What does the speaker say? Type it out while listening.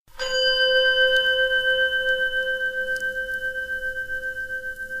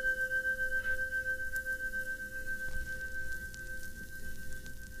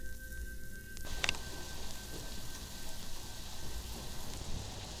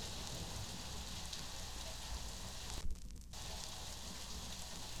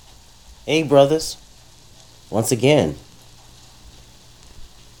Hey, brothers, once again,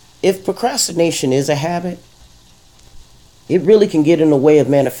 if procrastination is a habit, it really can get in the way of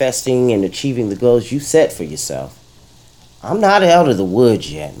manifesting and achieving the goals you set for yourself. I'm not out of the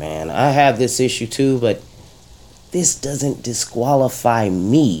woods yet, man. I have this issue too, but this doesn't disqualify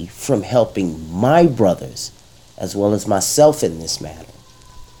me from helping my brothers as well as myself in this matter.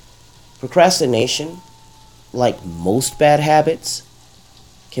 Procrastination, like most bad habits,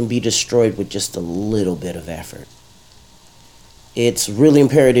 can be destroyed with just a little bit of effort. It's really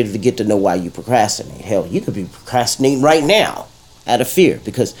imperative to get to know why you procrastinate. Hell, you could be procrastinating right now out of fear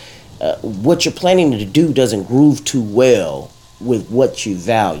because what you're planning to do doesn't groove too well with what you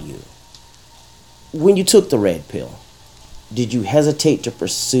value. When you took the red pill, did you hesitate to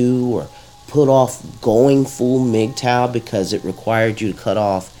pursue or put off going full MGTOW because it required you to cut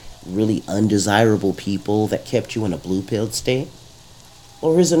off really undesirable people that kept you in a blue pilled state?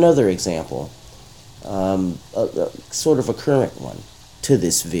 Or here's another example, a sort of a current one to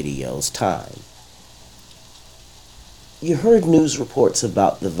this video's time. You heard news reports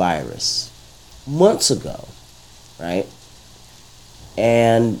about the virus months ago, right?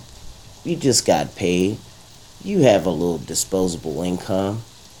 And you just got paid. You have a little disposable income,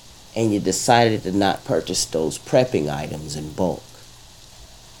 and you decided to not purchase those prepping items in bulk.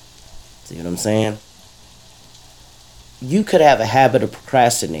 See what I'm saying? You could have a habit of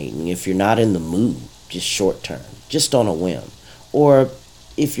procrastinating if you're not in the mood, just short term, just on a whim. Or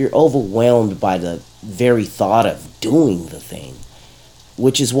if you're overwhelmed by the very thought of doing the thing,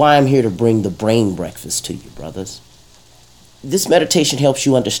 which is why I'm here to bring the brain breakfast to you, brothers. This meditation helps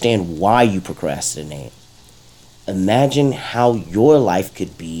you understand why you procrastinate. Imagine how your life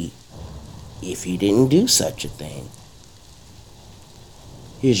could be if you didn't do such a thing.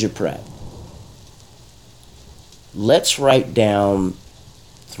 Here's your prep. Let's write down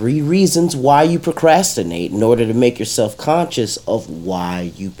 3 reasons why you procrastinate in order to make yourself conscious of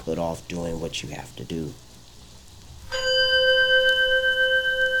why you put off doing what you have to do.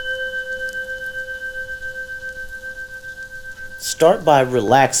 Start by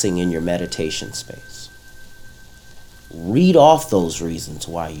relaxing in your meditation space. Read off those reasons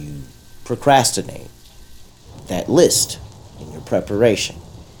why you procrastinate. That list in your preparation.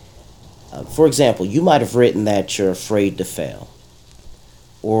 For example, you might have written that you're afraid to fail.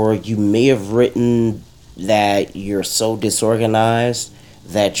 Or you may have written that you're so disorganized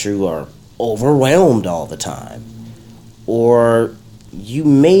that you are overwhelmed all the time. Or you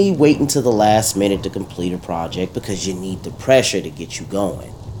may wait until the last minute to complete a project because you need the pressure to get you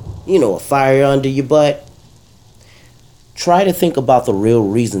going. You know, a fire under your butt. Try to think about the real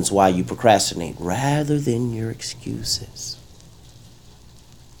reasons why you procrastinate rather than your excuses.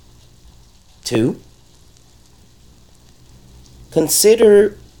 2,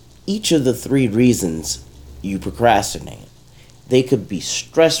 consider each of the 3 reasons you procrastinate. They could be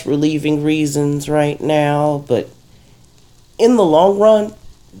stress relieving reasons right now, but in the long run,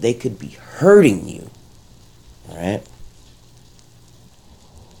 they could be hurting you. All right?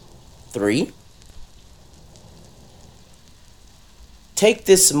 3, take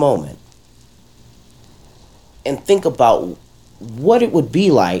this moment and think about what it would be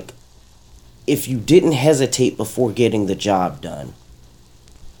like if you didn't hesitate before getting the job done.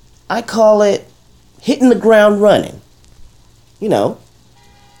 I call it hitting the ground running. You know,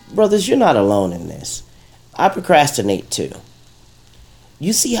 brothers, you're not alone in this. I procrastinate too.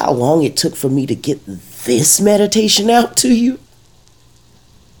 You see how long it took for me to get this meditation out to you?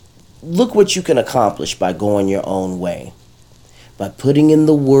 Look what you can accomplish by going your own way, by putting in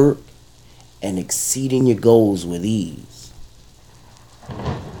the work and exceeding your goals with ease.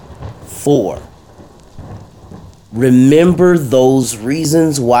 4, remember those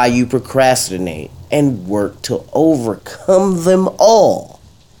reasons why you procrastinate and work to overcome them all.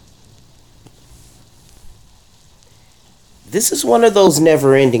 This is one of those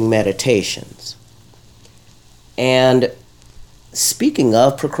never-ending meditations. And speaking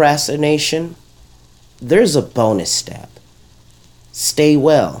of procrastination, there's a bonus step. Stay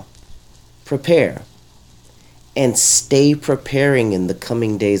well, prepare, and stay preparing in the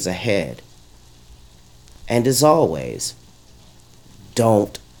coming days ahead. And as always,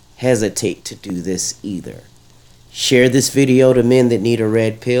 don't hesitate to do this either. Share this video to men that need a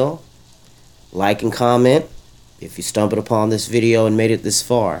red pill. Like and comment if you stumbled upon this video and made it this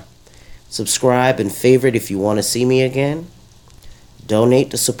far. Subscribe and favorite if you want to see me again.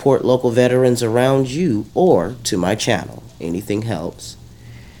 Donate to support local veterans around you or to my channel. Anything helps.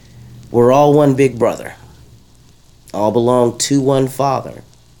 We're all one big brother. All belong to one Father.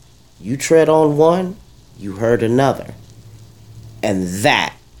 You tread on one, you hurt another. And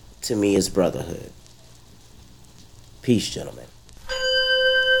that to me is brotherhood. Peace, gentlemen.